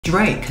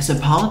Drake has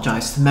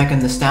apologized to Megan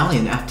Thee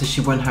Stallion after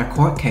she won her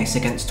court case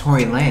against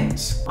Tory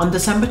Lanez. On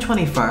December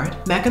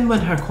 23rd, Megan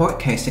won her court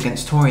case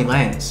against Tory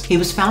Lanez. He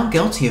was found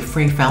guilty of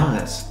 3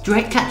 felonies.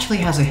 Drake actually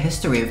has a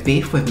history of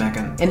beef with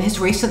Megan. In his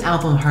recent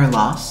album Her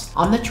Loss,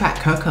 on the track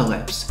Cocoa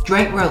Lips,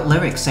 Drake wrote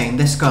lyrics saying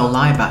this girl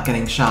lied about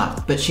getting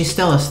shot, but she's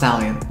still a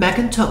stallion.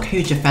 Megan took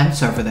huge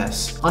offense over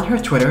this. On her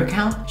Twitter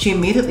account, she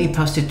immediately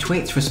posted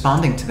tweets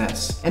responding to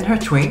this. In her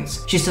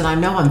tweets, she said, "I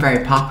know I'm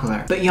very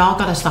popular, but y'all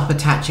gotta stop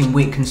attaching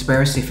weak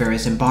conspiracy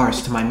theories and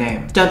bars to my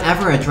name. Don't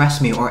ever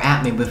address me or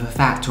at me with a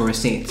fact or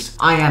receipts.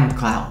 I am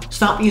clout.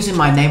 Stop using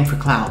my name for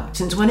clout.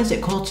 Since when is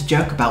it cool to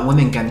joke about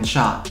women getting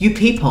shot? You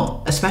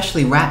people,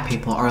 especially rap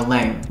people, are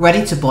lame.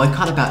 Ready to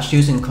boycott about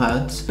shoes and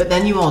clothes, but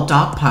then you all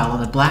dogpile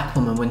on a black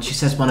woman when she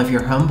says one of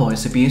your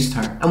homeboys abused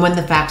her. And when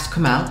the facts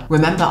come out,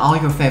 remember all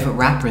your favorite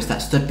rappers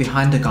that stood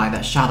behind a guy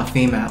that shot a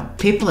female.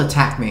 People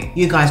attack me.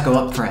 You guys go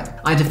up for it.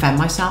 I defend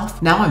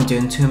myself. Now I'm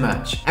doing too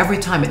much. Every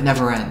time it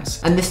never ends.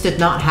 And this did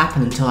not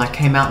happen until I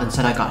came out and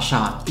said I got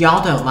shot.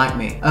 Y'all don't like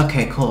me.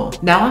 Okay, cool."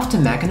 Now after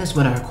Megan has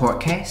won her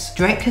court case,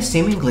 Drake has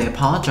seemingly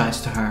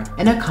apologized to her.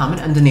 In a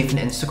comment underneath an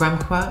Instagram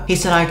quote, he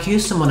said, "I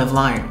accused someone of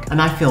lying,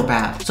 and I feel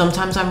bad.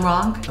 Sometimes I'm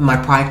wrong, and my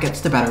pride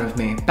gets the better of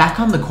me." Back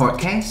on the court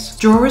case,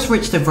 jurors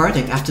reached a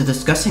verdict after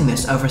discussing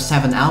this over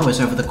 7 hours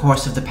over the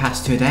course of the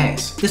past 2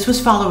 days. This was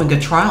following a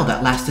trial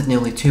that lasted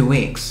nearly 2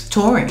 weeks.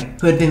 Tory,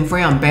 who had been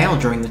free on bail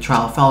during the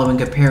trial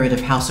following a period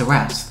of house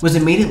arrest, was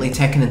immediately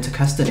taken into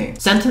custody.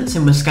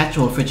 Sentencing was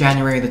scheduled for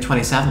January the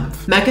 27th.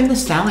 Megan Thee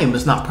Stallion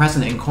was not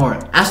present in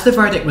court. As the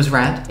verdict was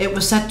read, it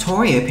was said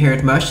Tory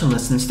appeared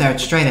motionless and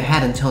stared straight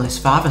ahead until his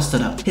father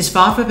stood up. His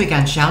father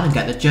began shouting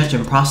at the judge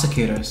and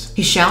prosecutors.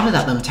 He shouted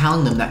at them,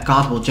 telling them that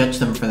God will judge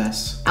them for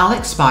this.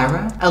 Alex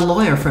Spiro, a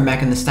lawyer for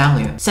Megan Thee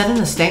Stallion, said in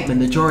a statement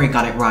the jury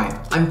got it right.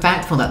 "I'm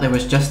thankful that there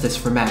was justice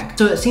for Meg."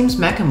 So it seems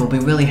Megan will be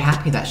really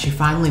happy that she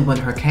finally won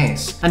her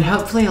case, and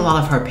hopefully a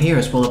lot of her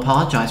peers will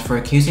apologize for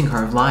accusing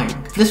her of lying.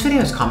 For this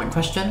video's comment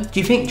question, do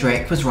you think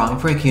Drake was wrong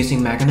for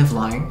accusing Megan of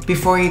lying?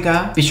 Before you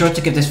go, be sure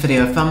to give this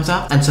video a thumbs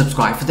up and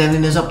subscribe for daily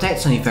news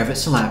updates on your favorite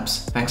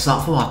celebs. Thanks a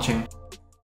lot for watching.